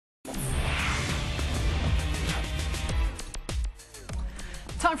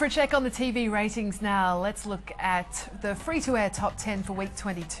Time for a check on the TV ratings now. Let's look at the free-to-air top 10 for week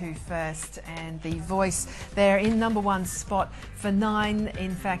 22 first. And The Voice, they're in #1 spot for 9.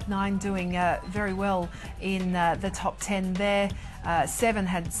 In fact, 9 doing very well in the top 10 there. 7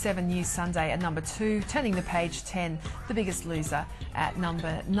 had 7 News Sunday at #2. Turning the Page 10, the biggest loser at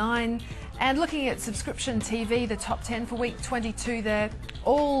 #9. And looking at subscription TV, the top 10 for week 22 there,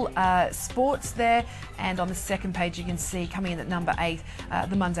 all sports there. And on the second page you can see coming in at #8,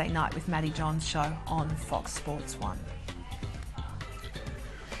 the Monday Night with Matty John's show on Fox Sports 1.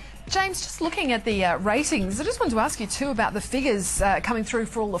 James, just looking at the ratings, I just wanted to ask you too about the figures coming through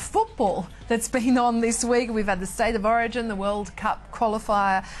for all the football that's been on this week. We've had the State of Origin, the World Cup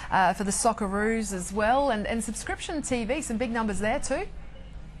qualifier for the Socceroos as well, and subscription TV, some big numbers there too.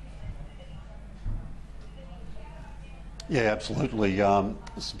 Yeah, absolutely.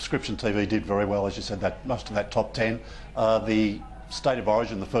 Subscription TV did very well, as you said, that most of that top 10. The State of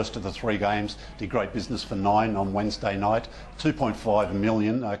Origin, the first of the 3 games, did great business for 9 on Wednesday night. 2.5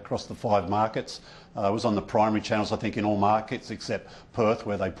 million across the 5 markets. It was on the primary channels, I think, in all markets except Perth,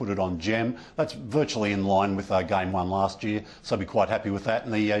 where they put it on Gem. That's virtually in line with Game 1 last year, so I'd be quite happy with that.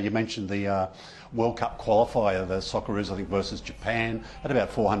 And you mentioned the World Cup qualifier, the Socceroos, I think, versus Japan, at about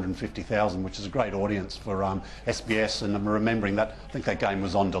 450,000, which is a great audience for SBS. And I'm remembering that, I think that game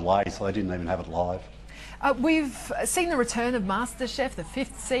was on delay, so they didn't even have it live. We've seen the return of MasterChef, the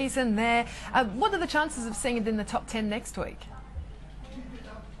 5th season there. What are the chances of seeing it in the top 10 next week?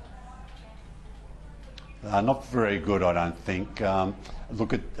 Not very good, I don't think.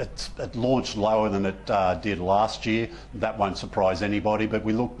 Look, it launched lower than it did last year. That won't surprise anybody, but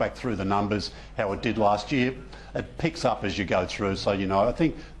we look back through the numbers, how it did last year. It picks up as you go through, so I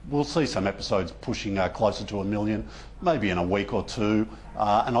think we'll see some episodes pushing closer to 1 million, maybe in a week or 2,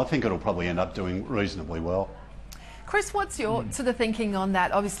 and I think it'll probably end up doing reasonably well. Chris, what's your sort of thinking on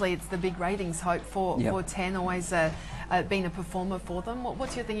that? Obviously, it's the big ratings hope for 10, always been a performer for them.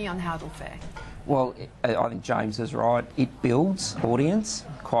 What's your thinking on how it'll fare? Well, I think James is right. It builds audience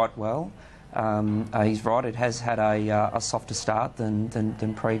quite well. He's right, it has had a softer start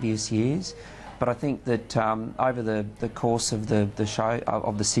than previous years. But I think that over the course of the show,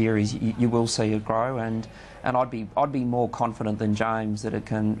 of the series, you will see it grow, and I'd be more confident than James that you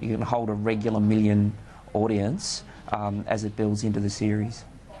can hold a regular million audience as it builds into the series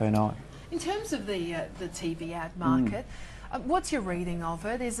per night. In terms of the TV ad market, what's your reading of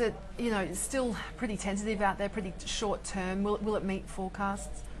it? Is it still pretty tentative out there, pretty short term? Will it meet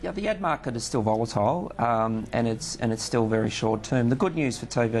forecasts? Yeah, the ad market is still volatile, and it's still very short term. The good news for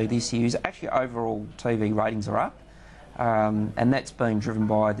TV this year is actually overall TV ratings are up, and that's been driven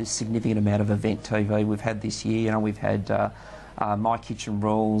by this significant amount of event TV we've had this year. We've had My Kitchen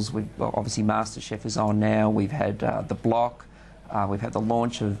Rules. Obviously MasterChef is on now. We've had The Block. We've had the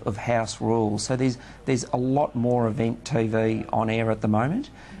launch of House Rules. So there's a lot more event TV on air at the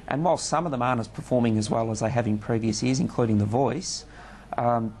moment. And while some of them aren't as performing as well as they have in previous years, including The Voice,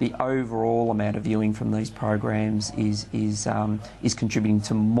 the overall amount of viewing from these programs is contributing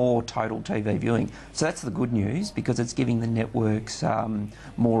to more total TV viewing. So that's the good news, because it's giving the networks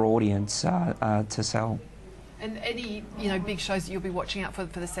more audience to sell. And any big shows that you'll be watching out for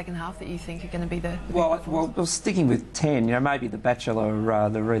the second half that you think are going to be the well, sticking with 10, maybe The Bachelor,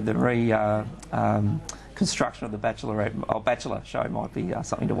 construction of the Bachelor show might be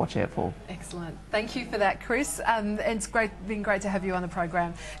something to watch out for. Excellent. Thank you for that, Chris. And it's been great to have you on the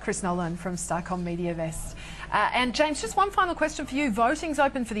program, Chris Nolan from Starcom Mediaweek. And James, just one final question for you. Voting's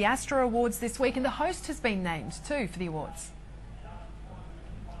open for the Astra Awards this week, and the host has been named too for the awards.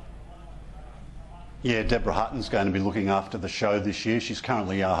 Yeah, Deborah Hutton's going to be looking after the show this year. She's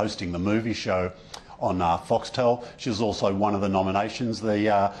currently hosting the movie show on Foxtel. She was also one of the nominations.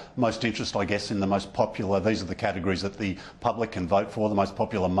 The most interest, I guess, in the most popular, these are the categories that the public can vote for. The most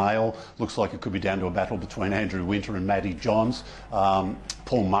popular male, looks like it could be down to a battle between Andrew Winter and Matty Johns.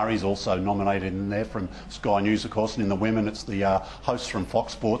 Paul Murray's also nominated in there from Sky News, of course, and in the women it's the host from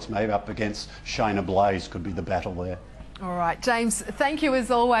Fox Sports, maybe up against Shayna Blaze, could be the battle there. All right, James, thank you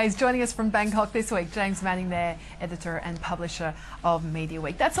as always. Joining us from Bangkok this week, James Manning there, editor and publisher of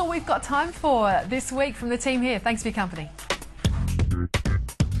Mediaweek. That's all we've got time for this week from the team here. Thanks for your company.